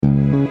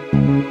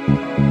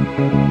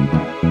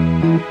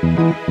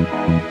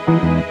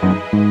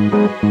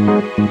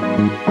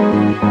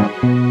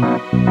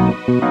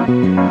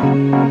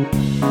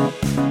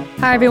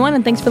everyone,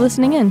 and thanks for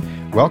listening in.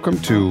 Welcome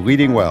to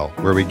Leading Well,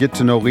 where we get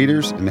to know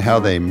leaders and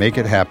how they make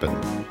it happen.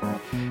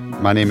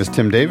 My name is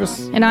Tim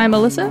Davis. And I'm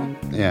Alyssa.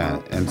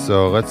 Yeah, and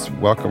so let's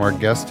welcome our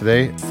guest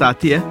today,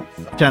 Satya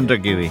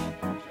Chandragiri.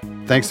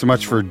 Thanks so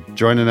much for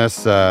joining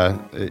us.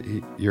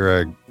 You're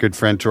a good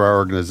friend to our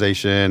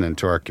organization and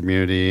to our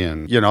community.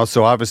 And,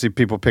 so obviously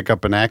people pick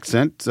up an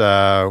accent.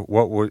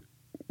 Where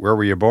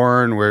were you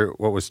born?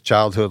 What was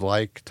childhood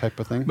like type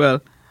of thing?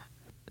 Well,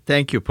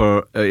 thank you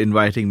for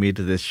inviting me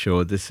to this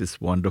show. This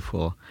is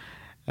wonderful.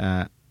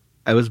 I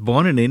was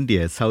born in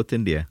India, South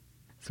India.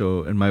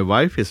 And my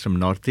wife is from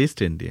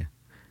Northeast India.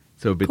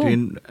 So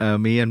between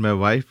me and my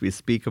wife, we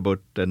speak about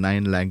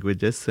 9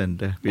 languages,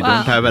 and we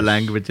don't have a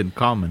language in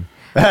common.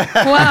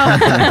 Wow.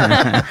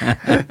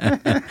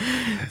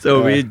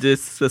 So we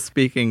just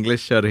speak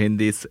English or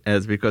Hindi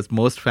because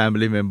most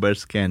family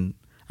members can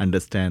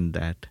understand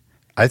that.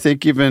 I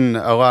think even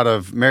a lot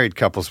of married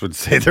couples would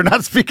say they're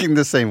not speaking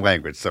the same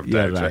language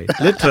sometimes. Yeah, right.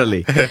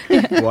 Literally.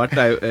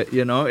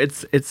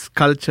 It's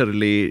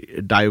culturally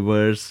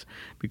diverse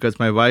because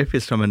my wife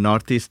is from a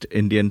Northeast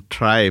Indian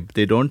tribe.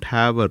 They don't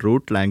have a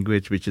root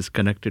language which is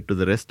connected to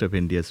the rest of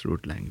India's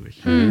root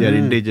language. They are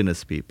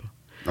indigenous people.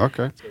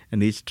 Okay.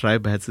 And each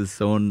tribe has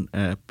its own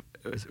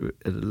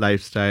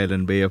lifestyle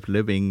and way of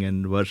living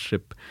and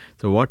worship.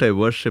 So what I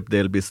worship,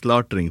 they'll be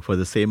slaughtering for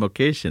the same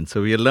occasion.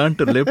 So we learn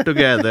to live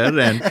together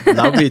and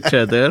love each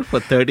other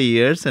for 30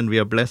 years, and we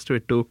are blessed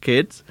with 2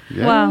 kids.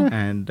 Yeah. Wow.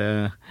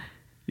 And,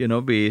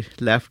 we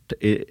left,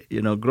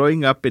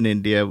 growing up in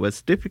India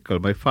was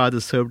difficult. My father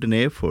served in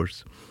Air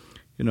Force.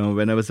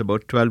 When I was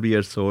about 12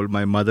 years old,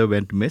 my mother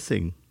went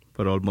missing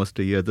for almost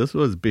a year. This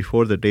was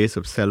before the days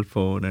of cell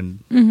phone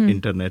and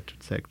internet,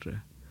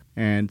 etc.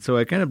 And so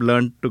I kind of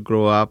learned to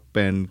grow up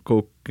and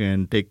cook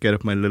and take care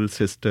of my little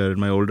sister and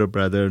my older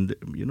brother. And,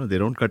 they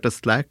don't cut a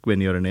slack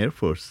when you're in Air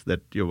Force that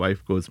your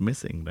wife goes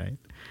missing, right?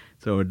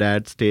 So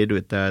Dad stayed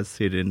with us,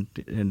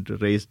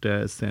 and raised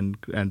us and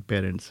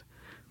grandparents.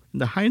 In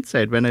the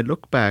hindsight, when I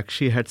look back,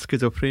 she had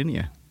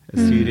schizophrenia, a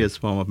serious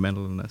form of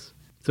mental illness.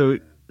 So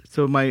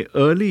my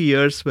early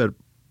years were,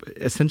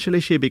 essentially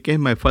she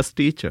became my first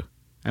teacher.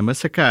 I'm a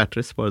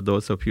psychiatrist, for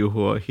those of you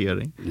who are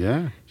hearing.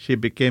 Yeah. She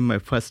became my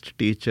first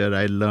teacher.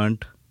 I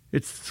learned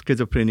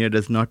schizophrenia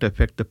does not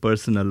affect the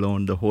person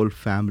alone. The whole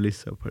family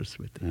suffers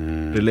with it.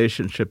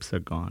 Relationships are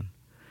gone.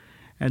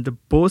 And the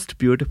most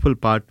beautiful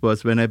part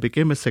was when I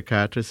became a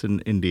psychiatrist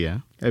in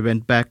India, I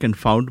went back and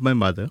found my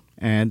mother,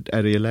 and I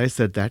realized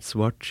that that's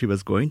what she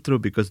was going through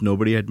because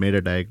nobody had made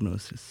a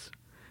diagnosis.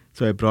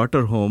 So I brought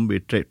her home.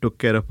 We took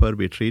care of her.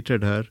 We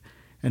treated her.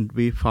 And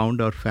we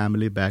found our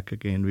family back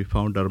again. We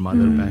found our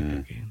mother back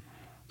again.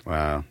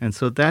 Wow. And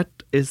so that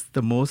is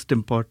the most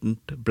important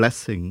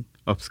blessing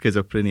of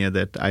schizophrenia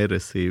that I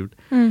received.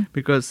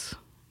 Because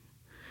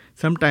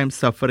sometimes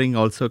suffering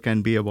also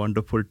can be a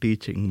wonderful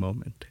teaching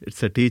moment.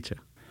 It's a teacher.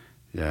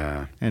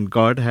 Yeah. And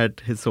God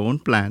had his own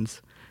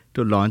plans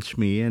to launch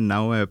me. And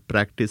now I have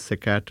practiced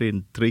psychiatry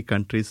in 3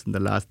 countries in the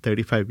last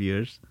 35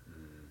 years.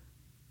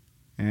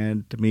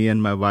 And me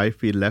and my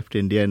wife, we left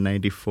India in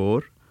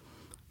 1994.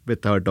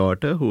 With our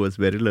daughter, who was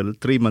very little,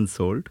 3 months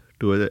old,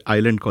 to an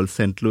island called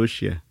St.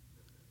 Lucia.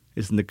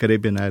 It's in the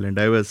Caribbean island.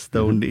 I was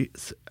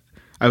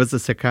I was a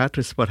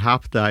psychiatrist for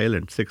half the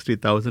island.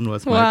 60,000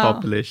 was my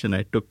population.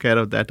 I took care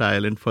of that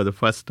island for the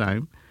first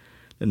time.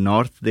 The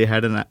North, they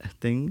had a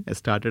thing. I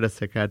started a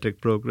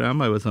psychiatric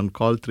program. I was on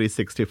call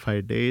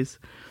 365 days.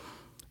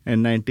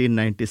 In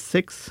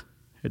 1996,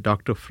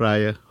 Dr.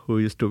 Fryer, who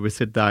used to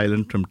visit the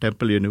island from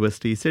Temple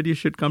University, said, you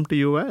should come to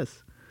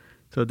U.S.,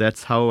 So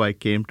that's how I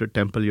came to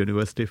Temple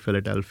University,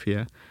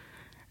 Philadelphia,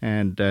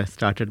 and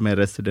started my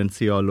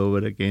residency all over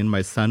again.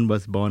 My son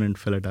was born in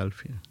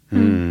Philadelphia.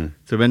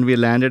 So when we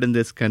landed in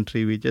this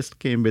country, we just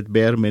came with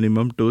bare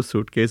minimum, 2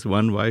 suitcases,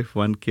 1 wife,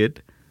 1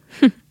 kid.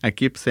 I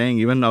keep saying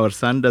even our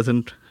son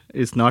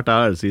is not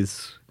ours. He's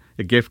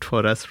a gift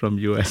for us from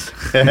U.S.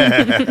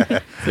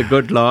 The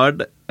good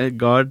Lord,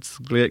 God's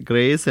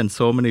grace, and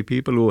so many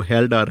people who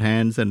held our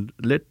hands and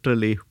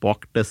literally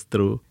walked us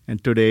through.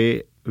 And today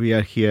we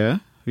are here.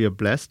 We are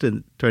blessed. In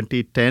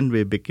 2010,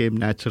 we became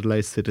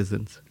naturalized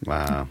citizens.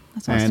 Wow.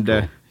 That's awesome.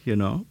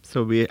 And, so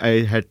I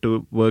had to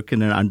work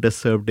in an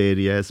underserved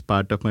area as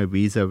part of my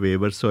visa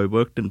waiver. So I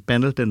worked in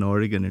Pendleton,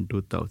 Oregon in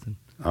 2000.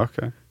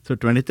 Okay. So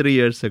 23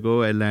 years ago,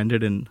 I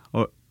landed in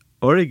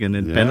Oregon,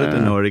 in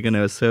Pendleton, Oregon.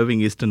 I was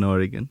serving Eastern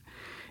Oregon.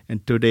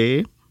 And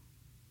today,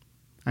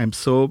 I'm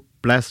so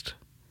blessed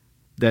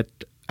that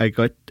I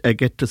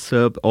get to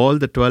serve all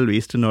the 12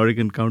 Eastern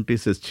Oregon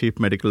counties as Chief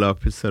Medical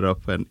Officer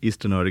of an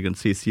Eastern Oregon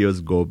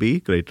CCO's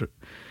Gobi.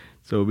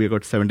 So we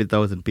got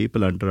 70,000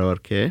 people under our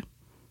care.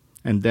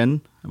 And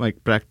then my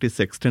practice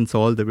extends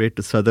all the way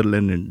to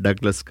Sutherland in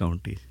Douglas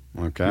County,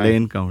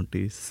 Lane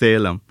County,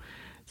 Salem.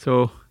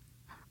 So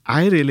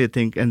I really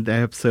think, and I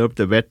have served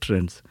the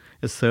veterans.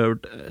 It's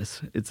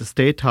a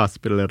state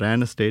hospital. I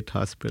ran a state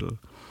hospital.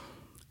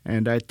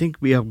 And I think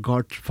we have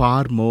got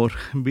far more.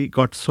 We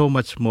got so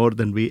much more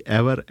than we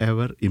ever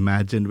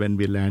imagined when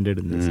we landed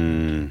in this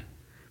country.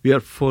 We are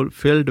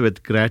filled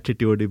with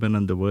gratitude even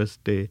on the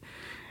worst day.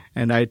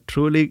 And I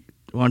truly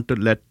want to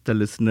let the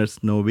listeners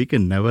know we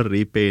can never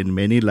repay in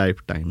many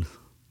lifetimes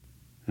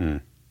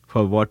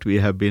for what we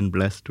have been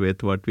blessed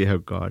with, what we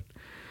have got.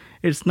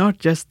 It's not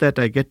just that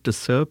I get to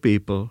serve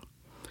people.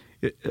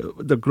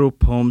 The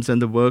group homes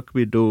and the work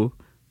we do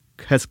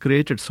has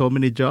created so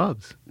many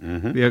jobs.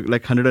 We are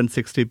like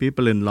 160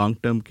 people in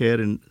long-term care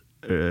in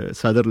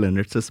Sutherland.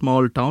 It's a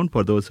small town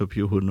for those of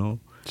you who know.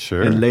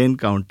 Sure. In Lane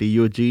County,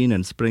 Eugene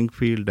and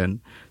Springfield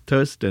and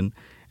Thurston.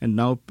 And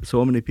now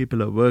so many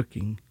people are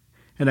working.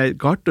 And I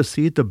got to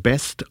see the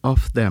best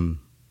of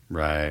them.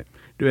 Right.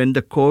 When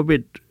the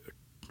COVID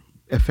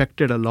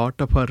affected a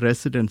lot of our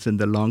residents in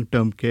the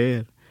long-term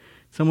care,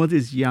 some of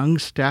these young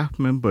staff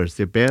members,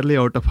 they're barely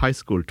out of high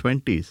school,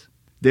 20s.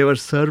 They were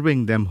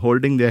serving them,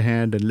 holding their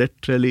hand, and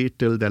literally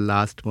till the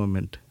last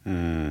moment.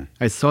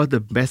 I saw the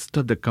best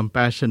of the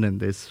compassion in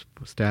this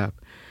staff.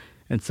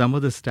 And some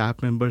of the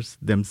staff members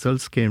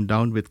themselves came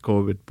down with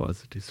COVID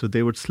positive. So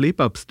they would sleep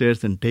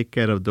upstairs and take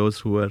care of those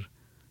who were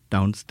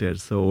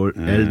downstairs. So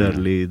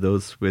elderly,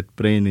 those with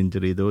brain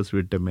injury, those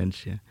with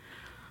dementia.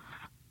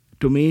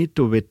 To me,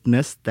 to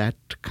witness that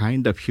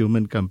kind of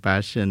human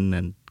compassion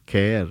and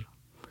care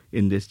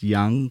in this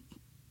young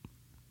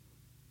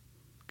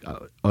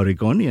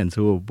Oregonians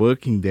who are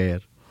working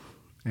there,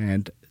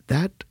 and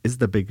that is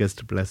the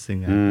biggest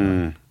blessing I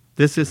got.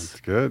 This is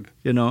That's good.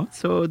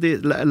 So the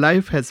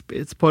life has,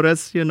 it's for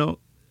us,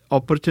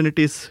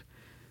 opportunities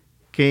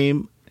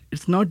came.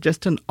 It's not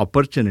just an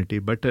opportunity,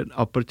 but an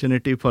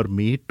opportunity for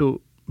me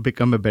to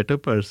become a better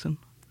person.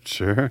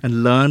 Sure.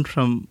 And learn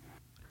from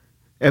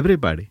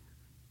everybody.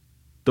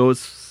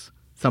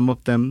 Some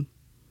of them,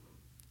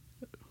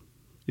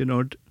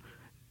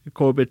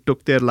 COVID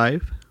took their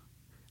life.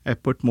 I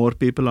put more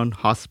people on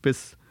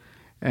hospice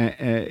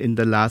in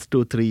the last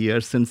 2-3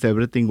 years since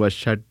everything was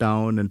shut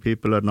down and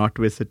people are not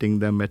visiting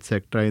them,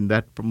 etc. In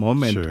that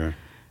moment, Sure.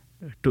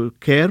 To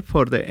care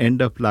for the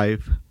end of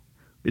life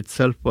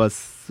itself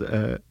was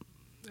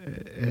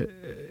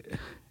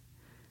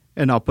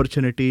an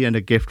opportunity and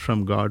a gift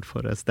from God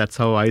for us. That's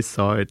how I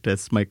saw it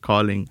as my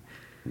calling.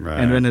 Right.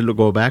 And when I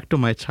go back to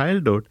my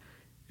childhood,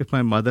 if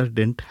my mother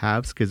didn't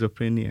have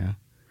schizophrenia,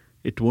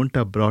 it wouldn't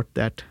have brought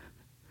that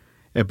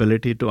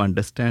ability to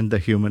understand the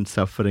human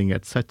suffering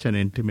at such an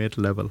intimate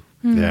level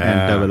and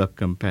develop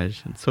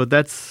compassion. So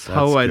that's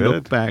how I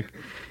look good. Back.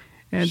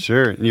 And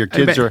Sure. And your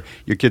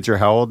kids are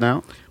how old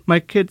now? my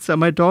kids,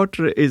 my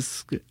daughter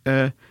is,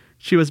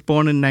 she was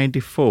born in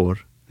 94.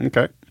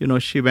 Okay.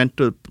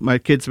 My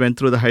kids went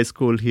through the high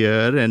school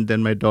here, and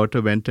then my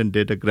daughter went and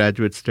did a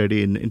graduate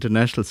study in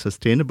international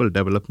sustainable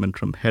development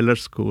from Heller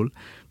School.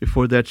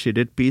 Before that, she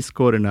did Peace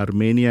Corps in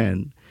Armenia,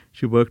 and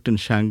she worked in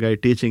Shanghai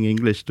teaching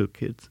English to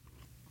kids.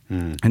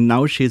 And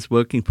now she's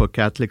working for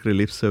Catholic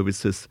Relief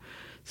Services,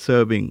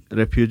 serving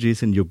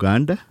refugees in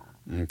Uganda.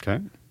 Okay.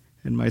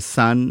 And my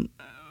son,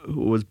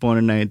 who was born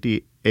in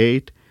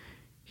 98,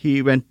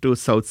 he went to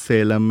South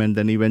Salem and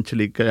then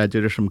eventually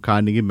graduated from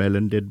Carnegie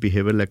Mellon, did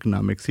behavioral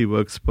economics. He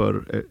works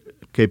for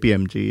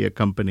KPMG, a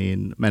company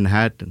in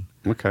Manhattan.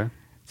 Okay.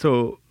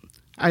 So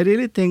I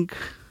really think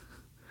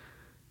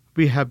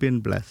we have been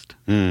blessed.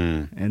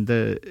 And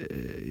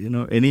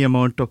any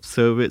amount of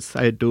service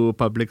I do,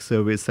 public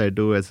service I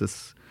do as a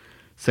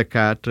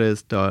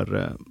psychiatrist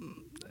or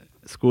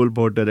school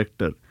board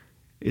director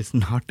is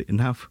not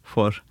enough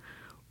for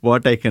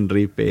what I can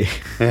repay.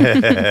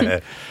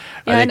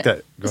 I think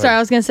that. Sorry, I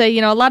was going to say,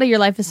 a lot of your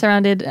life is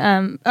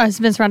has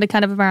been surrounded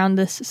kind of around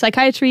this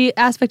psychiatry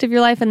aspect of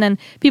your life, and then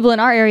people in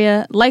our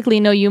area likely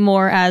know you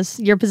more as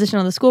your position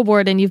on the school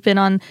board, and you've been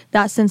on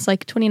that since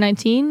like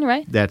 2019,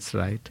 right? That's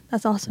right.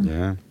 That's awesome.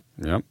 Yeah.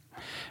 Yep.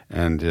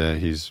 And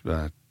he's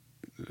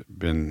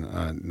been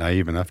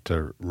naive enough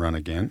to run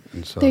again.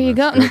 And so There you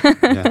go.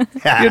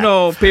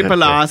 Yeah.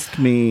 People ask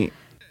me,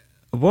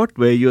 what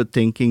were you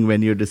thinking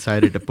when you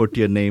decided to put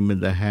your name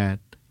in the hat?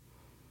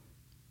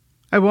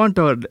 I want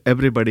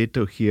everybody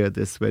to hear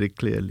this very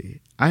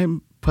clearly.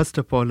 I'm, first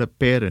of all, a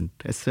parent,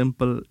 a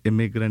simple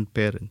immigrant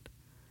parent.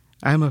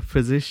 I'm a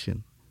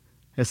physician.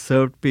 I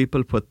served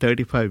people for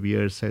 35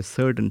 years. I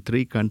served in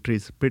 3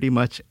 countries, pretty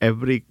much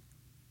every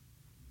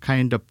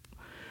kind of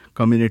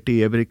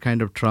community, every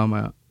kind of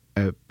trauma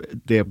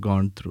they have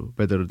gone through,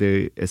 whether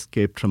they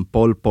escaped from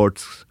Pol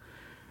Pot's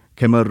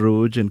Khmer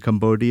Rouge in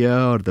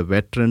Cambodia or the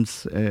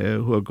veterans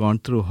who have gone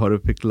through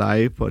horrific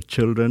life, or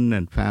children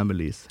and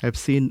families. I've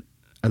seen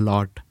a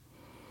lot.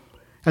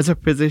 As a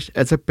physician,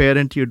 as a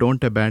parent, you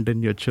don't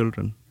abandon your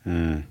children.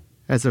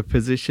 As a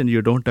physician,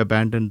 you don't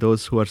abandon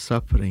those who are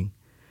suffering.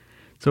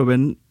 So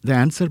when the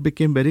answer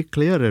became very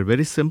clear, a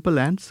very simple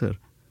answer,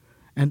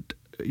 and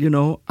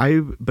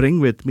I bring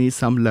with me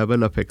some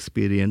level of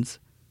experience,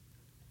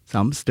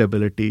 some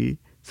stability,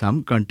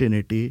 some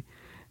continuity,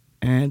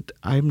 and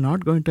I'm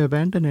not going to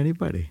abandon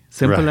anybody.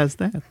 Simple as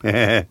that.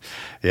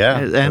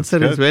 Yeah. The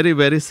answer is very,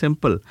 very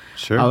simple.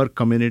 Sure. Our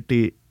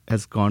community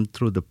has gone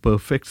through the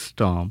perfect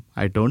storm.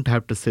 I don't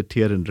have to sit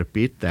here and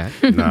repeat that.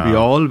 No. We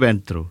all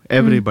went through.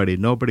 Everybody.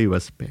 Nobody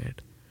was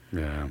spared.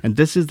 Yeah. And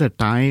this is the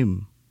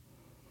time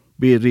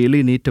we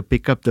really need to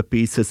pick up the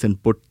pieces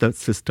and put the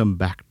system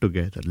back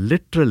together.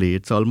 Literally,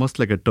 it's almost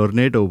like a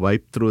tornado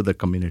wiped through the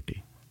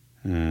community,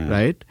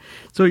 right?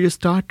 So you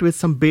start with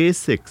some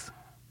basics.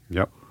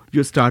 Yep.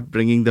 You start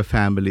bringing the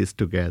families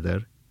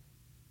together,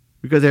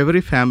 because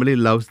every family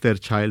loves their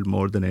child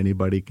more than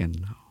anybody can.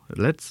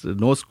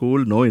 No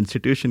school, no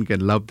institution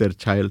can love their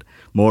child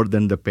more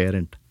than the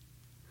parent.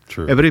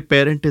 True. Every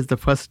parent is the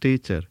first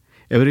teacher.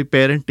 Every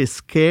parent is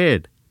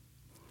scared.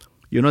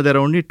 There are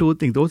only two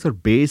things. Those are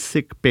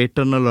basic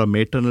paternal or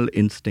maternal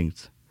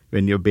instincts.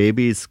 When your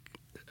baby is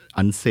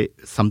unsafe,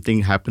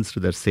 something happens to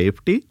their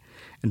safety,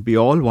 and we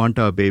all want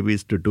our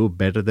babies to do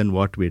better than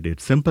what we did.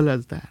 Simple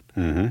as that,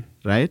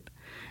 right?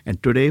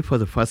 And today, for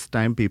the first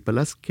time, people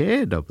are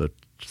scared of the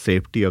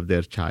safety of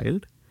their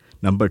child.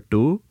 Number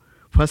two,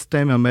 first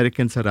time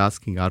Americans are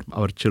asking, are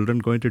our children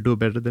going to do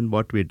better than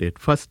what we did?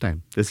 First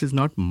time. This is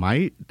not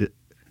my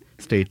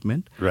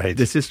statement. Right.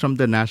 This is from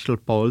the national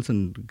polls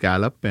and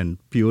Gallup and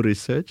Pew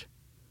Research.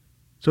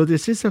 So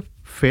this is a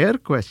fair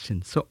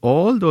question. So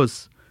all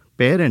those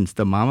parents,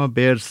 the mama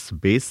bear's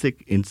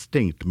basic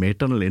instinct,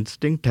 maternal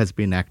instinct has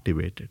been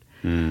activated.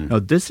 Now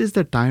this is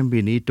the time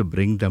we need to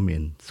bring them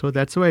in. So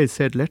that's why I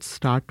said, let's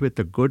start with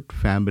a good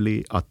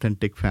family,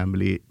 authentic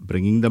family,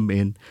 bringing them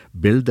in,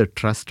 build the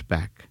trust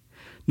back.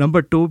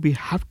 Number two, we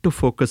have to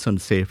focus on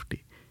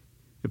safety.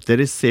 If there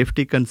is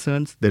safety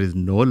concerns, there is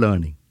no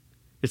learning.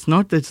 It's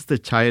not that it's the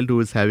child who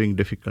is having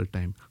difficult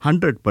time.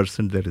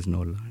 100% there is no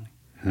learning.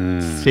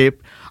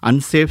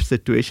 Unsafe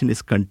situation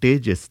is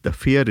contagious. The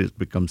fear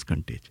becomes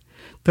contagious.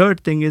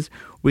 Third thing is,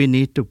 we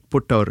need to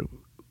put our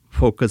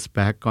focus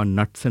back on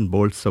nuts and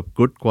bolts of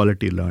good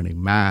quality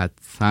learning, math,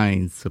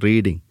 science,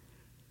 reading.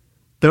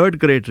 Third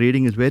grade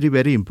reading is very,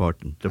 very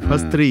important. The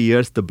first 3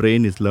 years, the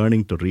brain is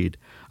learning to read.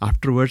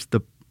 Afterwards,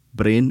 the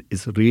brain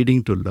is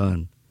reading to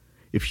learn.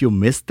 If you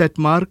miss that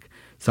mark,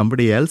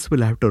 somebody else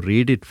will have to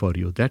read it for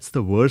you. That's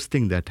the worst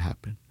thing that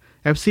happened.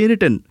 I've seen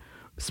it in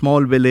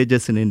small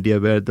villages in India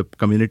where the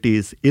community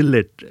is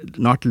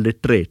not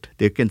literate.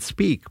 They can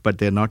speak, but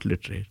they're not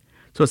literate.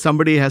 So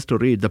somebody has to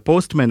read. The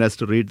postman has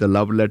to read the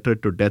love letter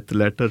to death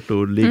letter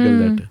to legal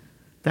letter.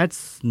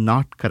 That's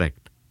not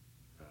correct.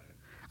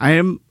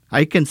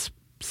 I can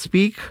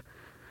speak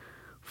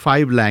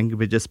 5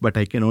 languages, but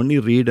I can only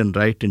read and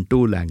write in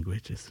 2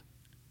 languages.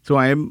 So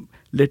I am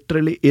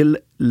literally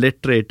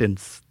illiterate in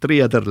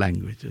 3 other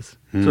languages.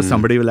 So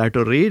somebody will have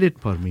to read it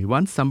for me.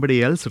 Once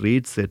somebody else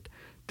reads it,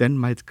 then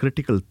my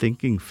critical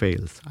thinking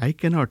fails. I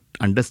cannot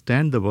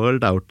understand the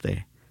world out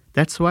there.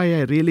 That's why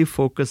I really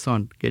focus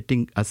on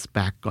getting us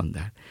back on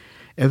that.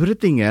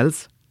 Everything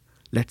else,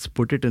 let's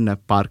put it in a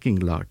parking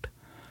lot.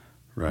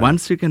 Right.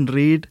 Once you can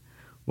read,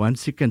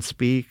 once you can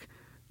speak,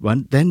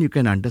 then you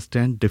can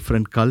understand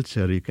different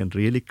culture. You can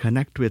really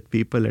connect with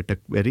people at a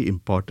very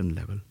important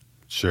level.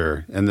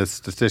 Sure. And the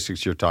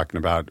statistics you're talking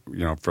about,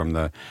 from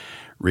the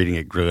reading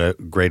at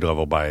grade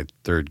level by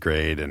 3rd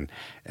grade and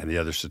the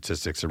other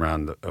statistics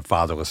around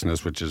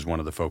fatherlessness, which is one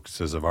of the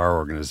focuses of our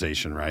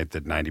organization, right?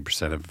 That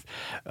 90% of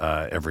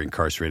every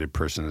incarcerated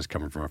person is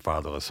coming from a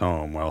fatherless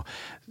home. Well,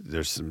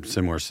 there's some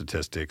similar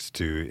statistics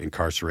to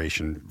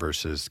incarceration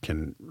versus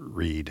can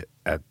read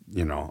at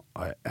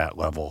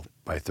level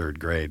by 3rd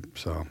grade.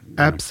 So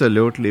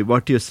Absolutely.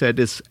 What you said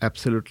is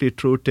absolutely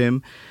true,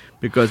 Tim,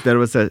 because there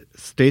was a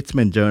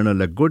Statesman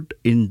Journal, a good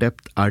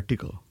in-depth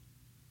article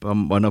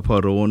from one of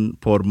our own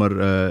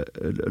former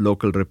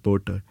local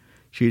reporter.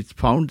 She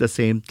found the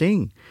same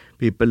thing.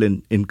 People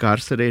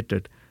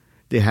incarcerated,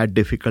 they had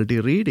difficulty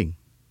reading.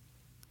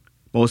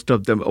 Most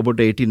of them, about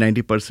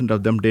 80-90%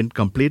 of them didn't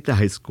complete the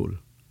high school.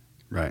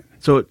 Right.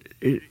 So,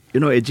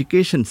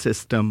 education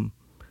system,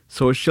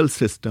 social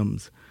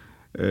systems,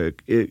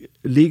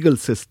 legal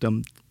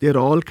system, they're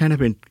all kind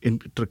of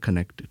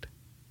interconnected.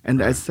 And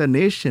as a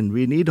nation,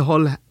 we need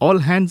all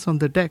hands on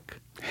the deck.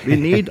 We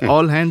need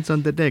all hands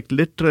on the deck,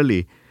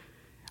 literally.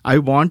 I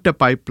want a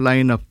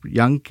pipeline of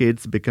young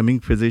kids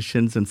becoming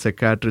physicians and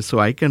psychiatrists so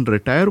I can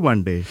retire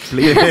one day,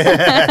 please.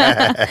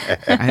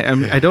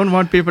 I don't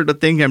want people to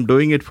think I'm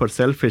doing it for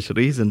selfish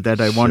reasons,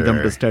 that I want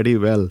them to study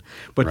well.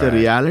 But the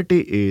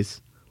reality is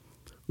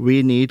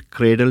we need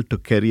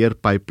cradle-to-career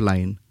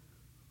pipeline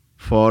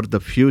for the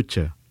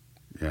future.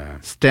 Yeah.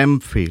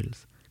 STEM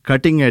fields,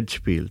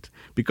 cutting-edge fields,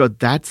 because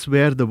that's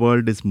where the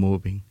world is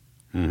moving.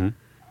 Mm-hmm.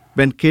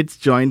 When kids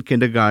joined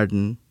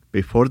kindergarten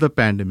before the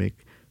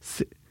pandemic,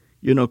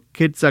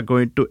 kids are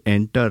going to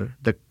enter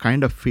the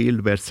kind of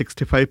field where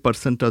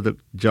 65% of the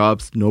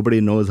jobs,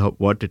 nobody knows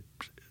what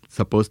it's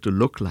supposed to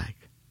look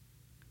like.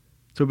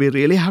 So we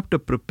really have to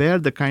prepare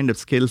the kind of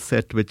skill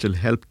set which will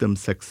help them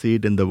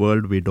succeed in the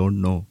world we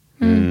don't know.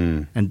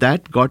 And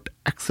that got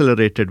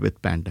accelerated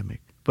with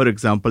pandemic. For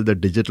example, the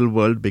digital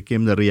world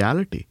became the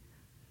reality.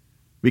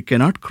 We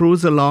cannot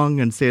cruise along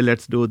and say,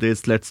 let's do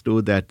this, let's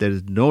do that. There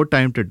is no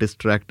time to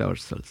distract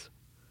ourselves.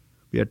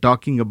 We are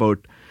talking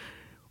about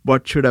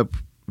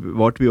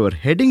what we were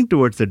heading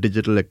towards the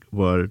digital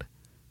world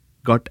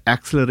got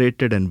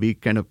accelerated and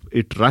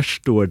it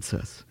rushed towards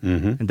us.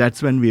 And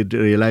that's when we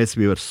realized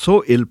we were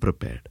so ill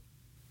prepared.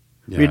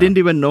 We didn't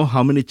even know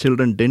how many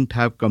children didn't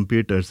have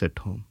computers at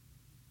home.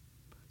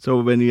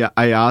 So when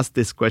I asked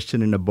this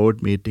question in a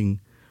board meeting,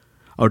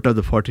 out of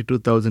the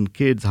 42,000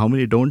 kids, how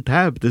many don't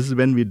have? This is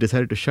when we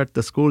decided to shut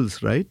the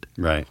schools, right?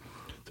 Right.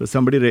 So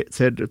somebody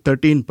said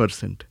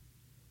 13%.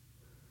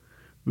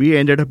 We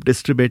ended up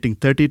distributing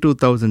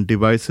 32,000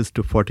 devices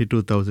to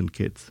 42,000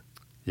 kids.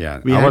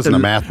 Yeah, I wasn't a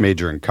math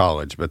major in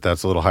college, but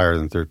that's a little higher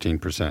than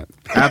 13%.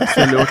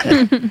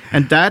 Absolutely.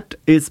 And that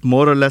is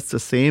more or less the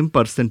same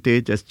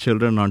percentage as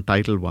children on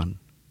Title I,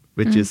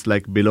 which is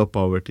like below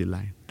poverty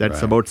line.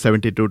 That's about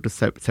 72 to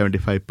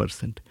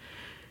 75%.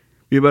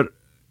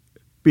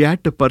 We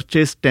had to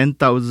purchase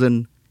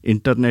 10,000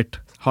 internet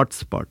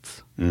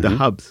hotspots, the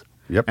hubs.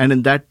 Yep. And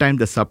in that time,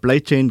 the supply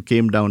chain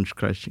came down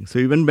crashing. So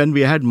even when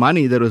we had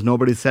money, there was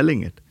nobody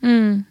selling it.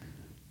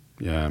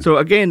 Yeah. So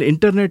again,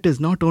 internet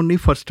is not only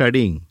for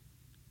studying.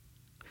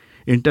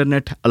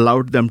 Internet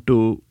allowed them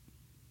to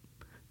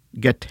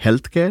get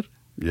healthcare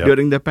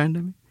during the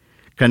pandemic,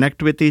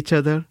 connect with each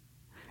other.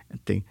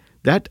 And think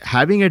that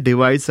having a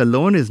device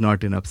alone is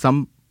not enough.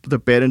 Some of the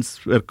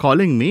parents were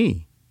calling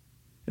me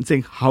and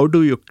saying, how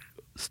do you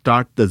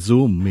start the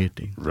Zoom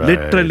meeting? Right.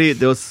 Literally,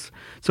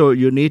 so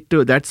you need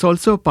to, that's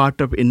also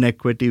part of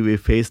inequity we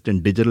faced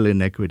in digital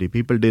inequity.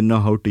 People didn't know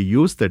how to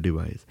use the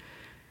device.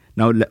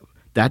 Now,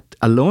 that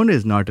alone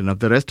is not enough.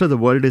 The rest of the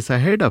world is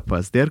ahead of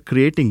us. They're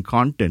creating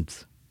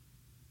contents.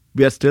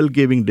 We are still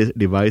giving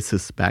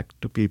devices back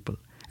to people.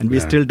 And we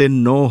still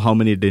didn't know how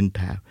many didn't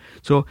have.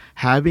 So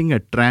having a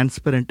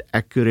transparent,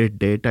 accurate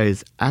data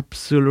is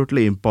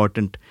absolutely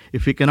important.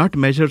 If we cannot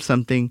measure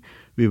something,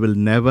 we will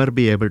never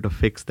be able to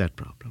fix that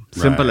problem.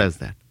 Simple as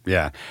that.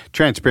 Yeah.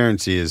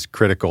 Transparency is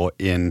critical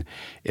in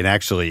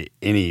actually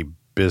any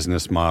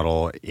business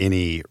model,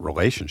 any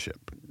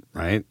relationship,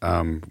 right?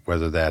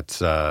 Whether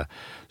that's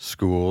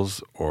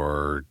schools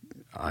or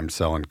I'm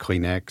selling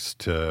Kleenex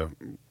to,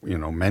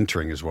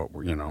 mentoring is what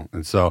we're,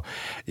 And so,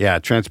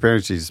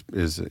 transparency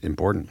is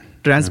important.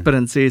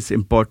 Transparency is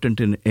important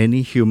in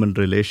any human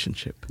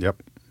relationship.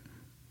 Yep.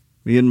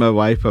 Me and my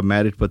wife are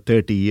married for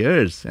 30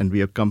 years and we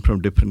have come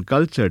from different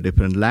culture,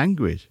 different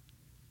language.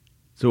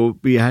 So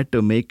we had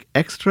to make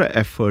extra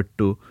effort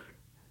to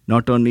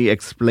not only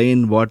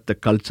explain what the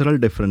cultural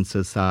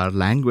differences are,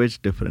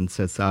 language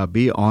differences are,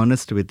 be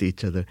honest with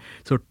each other.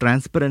 So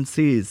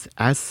transparency is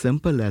as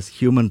simple as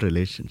human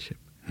relationship.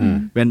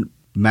 When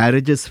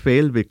marriages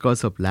fail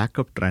because of lack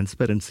of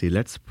transparency,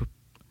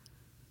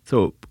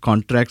 so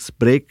contracts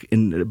break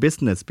in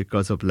business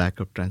because of lack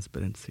of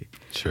transparency.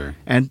 Sure.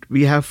 And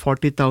we have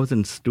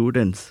 40,000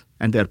 students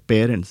and their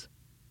parents.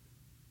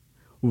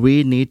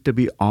 We need to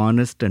be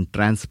honest and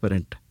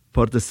transparent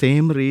for the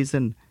same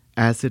reason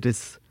as it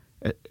is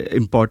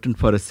important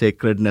for a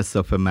sacredness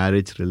of a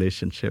marriage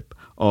relationship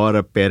or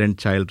a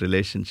parent-child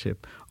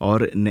relationship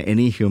or in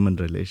any human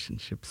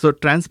relationship. So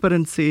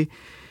transparency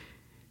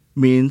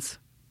means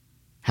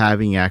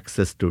having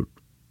access to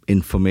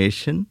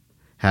information,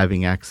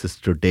 having access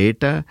to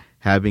data,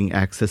 having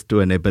access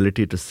to an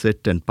ability to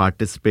sit and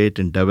participate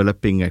in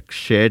developing a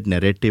shared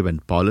narrative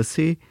and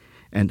policy,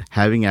 and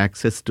having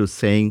access to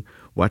saying,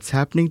 what's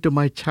happening to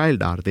my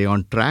child? Are they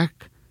on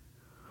track?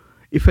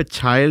 If a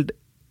child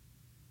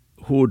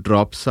who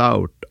drops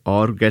out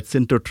or gets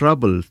into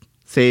trouble,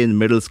 say in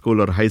middle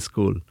school or high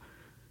school,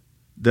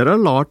 there are a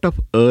lot of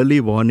early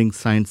warning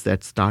signs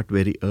that start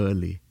very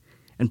early.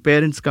 And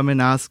parents come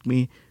and ask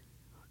me,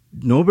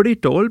 nobody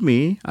told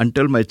me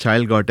until my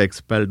child got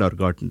expelled or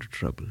got into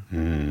trouble.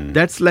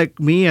 That's like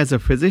me as a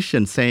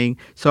physician saying,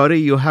 sorry,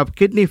 you have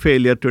kidney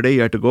failure today,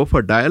 you have to go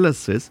for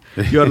dialysis.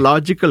 Your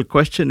logical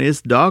question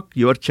is, doc,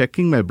 you are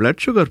checking my blood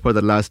sugar for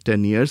the last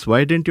 10 years.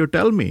 Why didn't you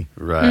tell me?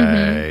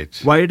 Right.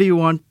 Why do you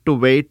want to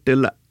wait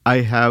till I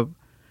have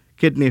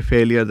kidney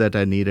failure that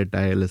I need a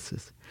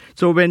dialysis?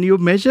 So when you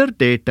measure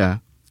data,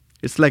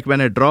 it's like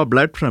when I draw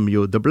blood from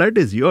you, the blood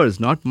is yours,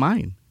 not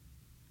mine.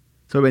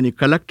 So when you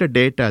collect the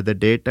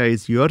data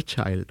is your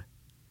child,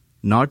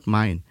 not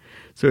mine.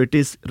 So it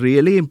is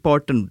really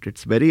important,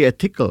 it's very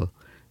ethical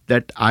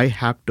that I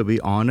have to be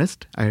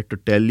honest. I have to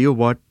tell you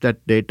what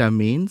that data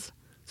means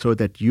so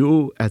that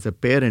you as a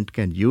parent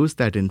can use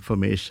that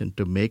information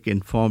to make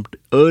informed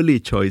early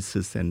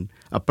choices and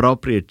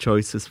appropriate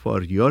choices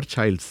for your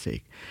child's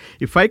sake.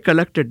 If I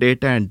collect the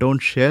data and don't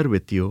share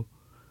with you,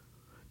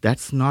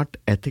 that's not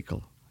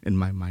ethical in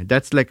my mind.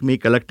 That's like me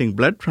collecting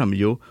blood from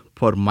you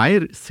for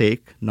my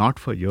sake, not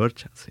for your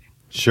sake.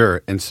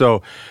 Sure. And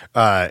so,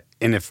 and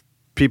if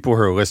people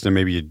who are listening,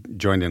 maybe you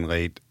joined in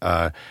late,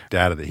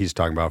 data that he's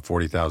talking about,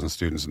 40,000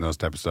 students and those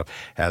type of stuff,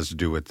 has to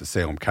do with the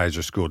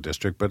Salem-Keizer School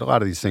District. But a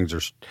lot of these things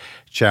are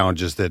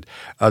challenges that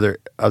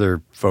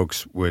other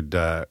folks would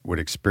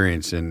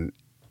experience in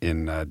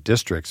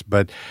districts.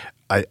 But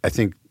I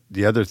think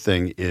the other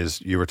thing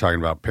is, you were talking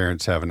about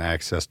parents having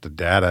access to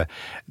data.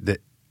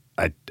 That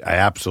I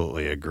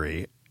absolutely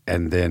agree.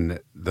 And then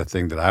the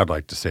thing that I would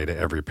like to say to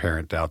every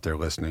parent out there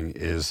listening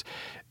is,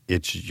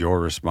 it's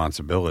your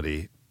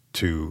responsibility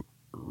to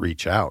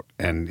reach out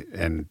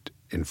and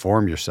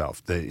inform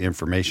yourself. The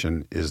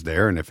information is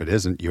there, and if it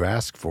isn't, you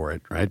ask for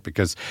it, right?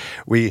 Because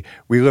we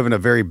live in a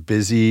very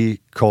busy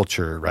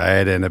culture,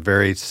 right, and a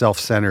very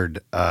self-centered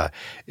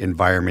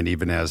environment,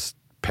 even as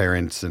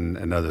parents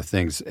and other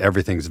things.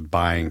 Everything's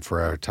buying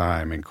for our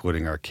time,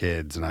 including our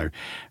kids. And I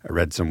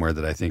read somewhere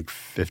that I think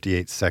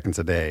 58 seconds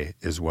a day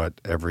is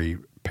what every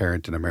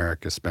parent in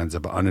America spends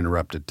of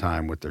uninterrupted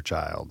time with their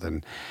child,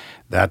 and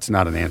that's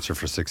not an answer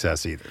for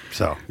success either.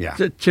 So, yeah.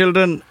 So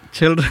children,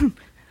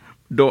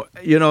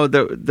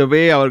 the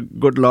way our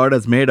good Lord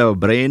has made our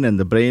brain, and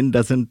the brain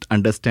doesn't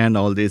understand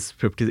all these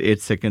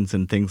 58 seconds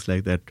and things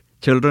like that.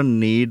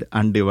 Children need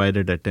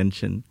undivided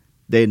attention.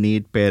 They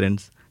need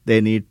parents.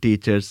 They need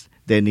teachers.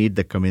 They need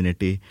the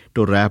community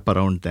to wrap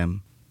around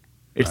them.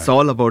 It's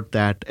all about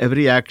that.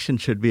 Every action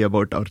should be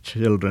about our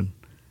children.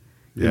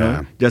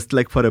 Yeah. Just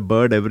like for a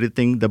bird,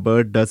 everything the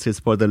bird does is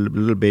for the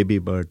little baby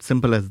bird.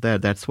 Simple as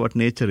that. That's what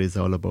nature is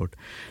all about.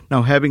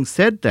 Now, having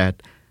said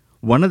that,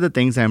 one of the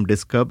things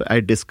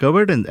I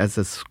discovered as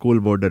a school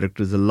board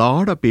director is a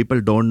lot of people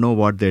don't know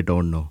what they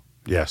don't know.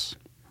 Yes.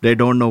 They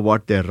don't know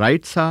what their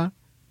rights are.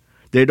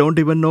 They don't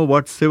even know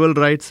what civil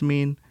rights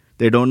mean.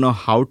 They don't know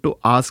how to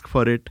ask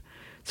for it.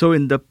 So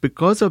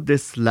because of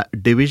this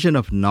division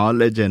of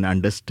knowledge and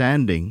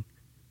understanding,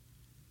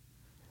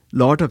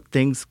 lot of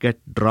things get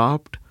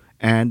dropped,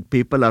 and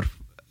people are,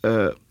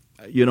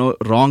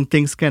 wrong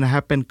things can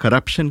happen,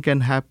 corruption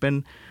can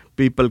happen,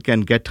 people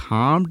can get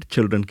harmed,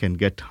 children can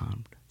get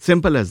harmed.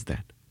 Simple as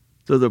that.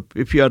 So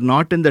if you are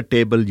not in the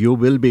table, you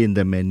will be in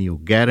the menu,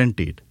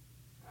 guaranteed.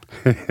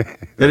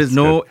 There is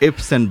no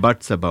ifs and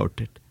buts about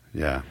it.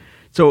 Yeah.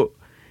 So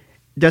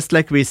just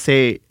like we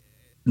say,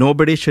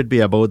 nobody should be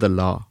above the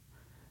law.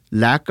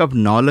 Lack of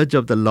knowledge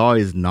of the law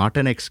is not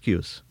an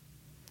excuse.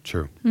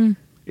 True.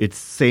 It's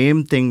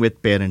same thing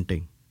with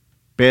parenting.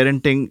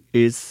 Parenting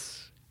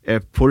is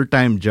a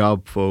full-time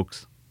job,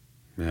 folks.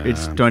 Yeah.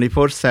 It's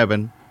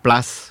 24/7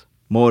 plus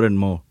more and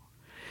more.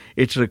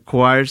 It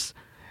requires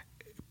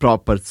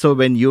proper. So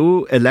when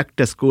you elect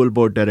a school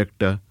board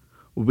director,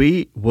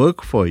 we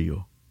work for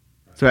you.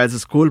 So as a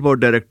school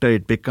board director,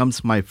 it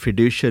becomes my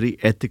fiduciary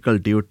ethical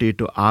duty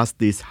to ask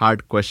these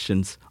hard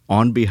questions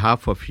on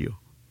behalf of you.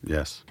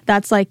 Yes.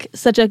 That's like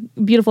such a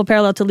beautiful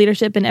parallel to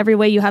leadership. In every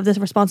way, you have this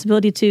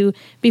responsibility to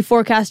be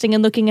forecasting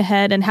and looking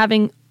ahead and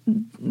having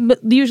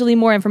usually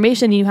more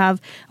information. You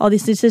have all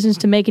these decisions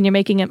to make, and you're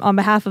making it on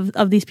behalf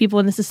of these people.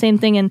 And it's the same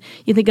thing. And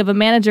you think of a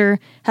manager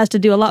has to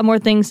do a lot more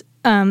things,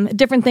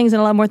 different things,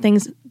 and a lot more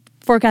things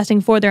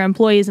forecasting for their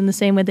employees in the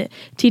same way that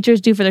teachers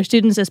do for their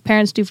students, as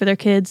parents do for their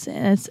kids.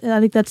 And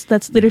I think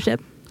that's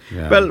leadership.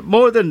 Yeah. Well,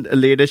 more than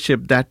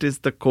leadership, that is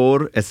the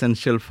core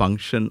essential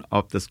function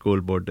of the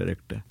school board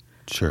director.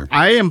 Sure.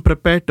 I am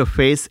prepared to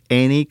face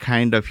any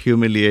kind of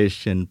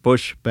humiliation,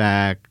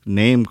 pushback,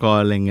 name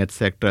calling,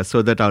 etc.,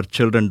 so that our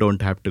children don't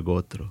have to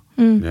go through.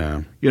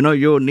 Yeah.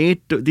 You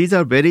need to, these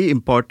are very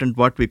important,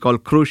 what we call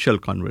crucial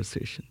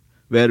conversation,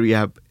 where we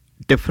have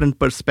different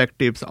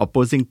perspectives,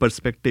 opposing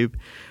perspective,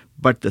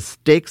 but the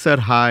stakes are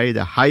high,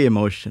 the high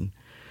emotion.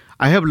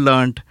 I have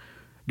learned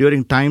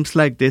during times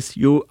like this,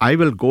 I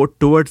will go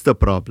towards the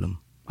problem.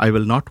 I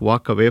will not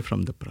walk away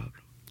from the problem.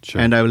 Sure.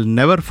 And I will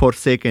never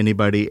forsake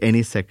anybody,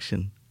 any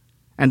section.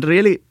 And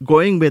really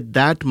going with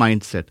that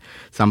mindset,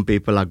 some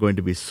people are going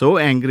to be so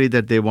angry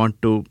that they want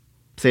to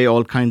say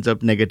all kinds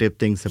of negative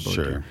things about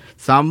it.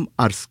 Some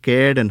are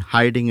scared and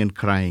hiding and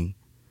crying.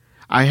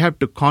 I have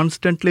to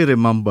constantly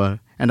remember,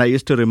 and I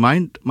used to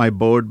remind my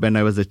board when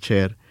I was a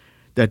chair,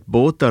 that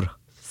both are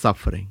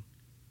suffering.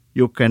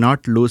 You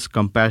cannot lose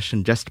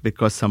compassion just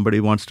because somebody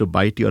wants to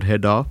bite your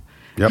head off.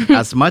 Yep.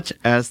 As much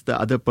as the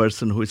other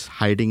person who is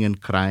hiding and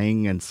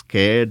crying and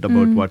scared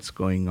about what's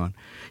going on.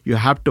 You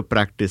have to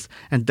practice.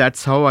 And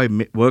that's how I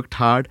worked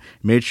hard,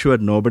 made sure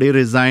nobody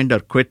resigned or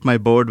quit my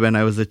board when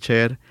I was a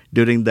chair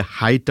during the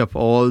height of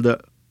all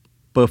the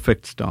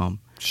perfect storm.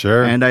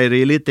 Sure. And I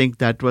really think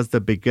that was the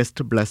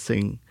biggest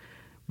blessing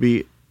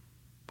we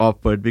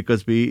offered,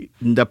 because in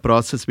the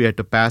process we had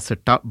to pass a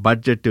tough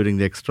budget during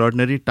the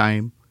extraordinary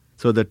time,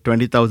 so that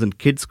 20,000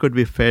 kids could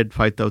be fed,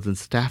 5,000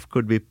 staff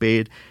could be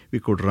paid, we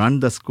could run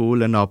the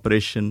school and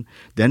operation.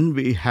 Then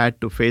we had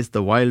to face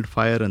the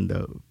wildfire and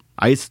the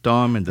ice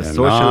storm and the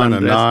social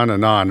unrest.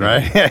 And on,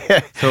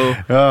 right? So,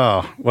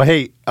 well,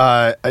 hey,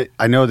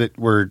 I know that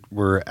we're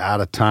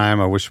out of time.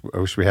 I wish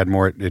we had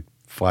more. It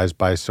flies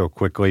by so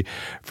quickly.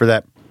 For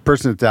that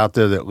person that's out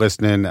there that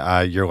listening,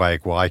 you're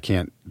like, well, I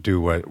can't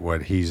do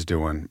what he's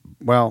doing.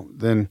 Well,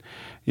 then,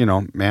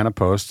 man a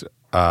post,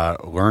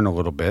 learn a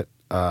little bit,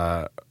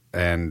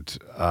 and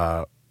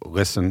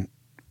listen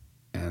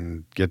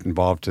and get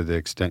involved to the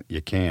extent you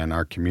can.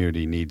 Our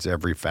community needs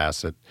every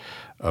facet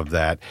of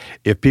that.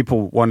 If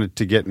people wanted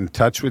to get in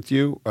touch with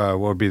you, what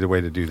would be the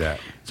way to do that?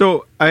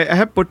 So I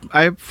have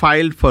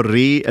filed for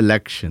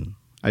re-election.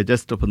 I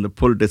just, upon the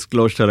full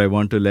disclosure, I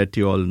want to let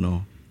you all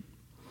know.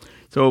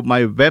 So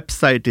my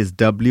website is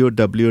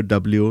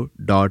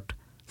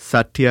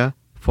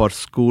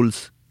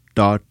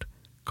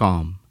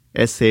satyaforschools.com.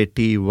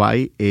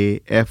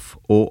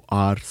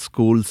 SATYAFOR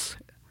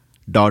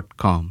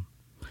schools.com.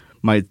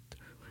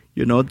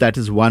 That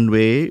is one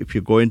way. If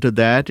you go into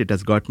that, it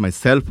has got my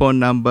cell phone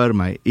number,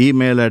 my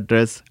email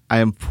address. I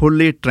am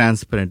fully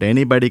transparent.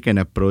 Anybody can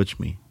approach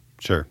me.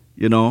 Sure.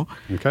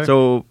 Okay.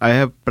 So I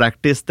have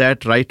practiced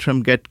that right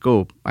from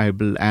get-go. I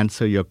will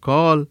answer your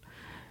call.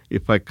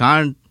 If I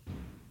can't,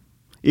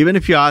 even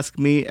if you ask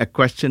me a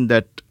question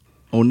that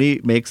only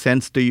makes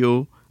sense to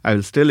you, I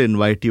will still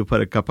invite you for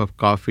a cup of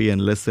coffee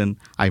and listen.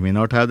 I may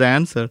not have the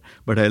answer,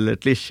 but I'll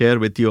at least share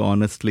with you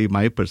honestly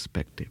my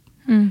perspective.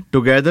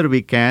 Together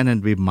we can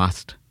and we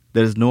must.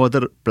 There is no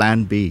other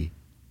plan B.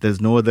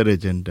 There's no other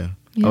agenda.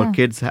 Yeah. Our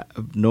kids have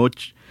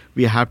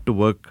we have to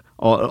work,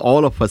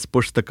 all of us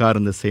push the car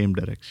in the same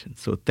direction.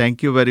 So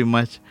thank you very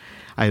much.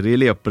 I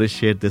really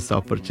appreciate this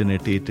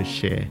opportunity to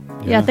share.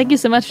 Yeah, thank you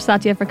so much,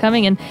 Satya, for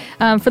coming.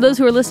 And for those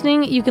who are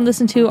listening, you can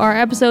listen to our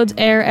episodes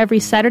air every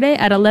Saturday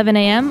at 11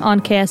 a.m.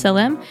 on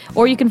KSLM,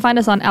 or you can find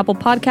us on Apple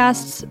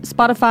Podcasts,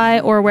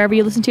 Spotify, or wherever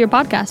you listen to your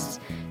podcasts.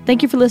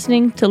 Thank you for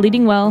listening to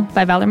Leading Well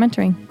by Valor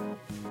Mentoring.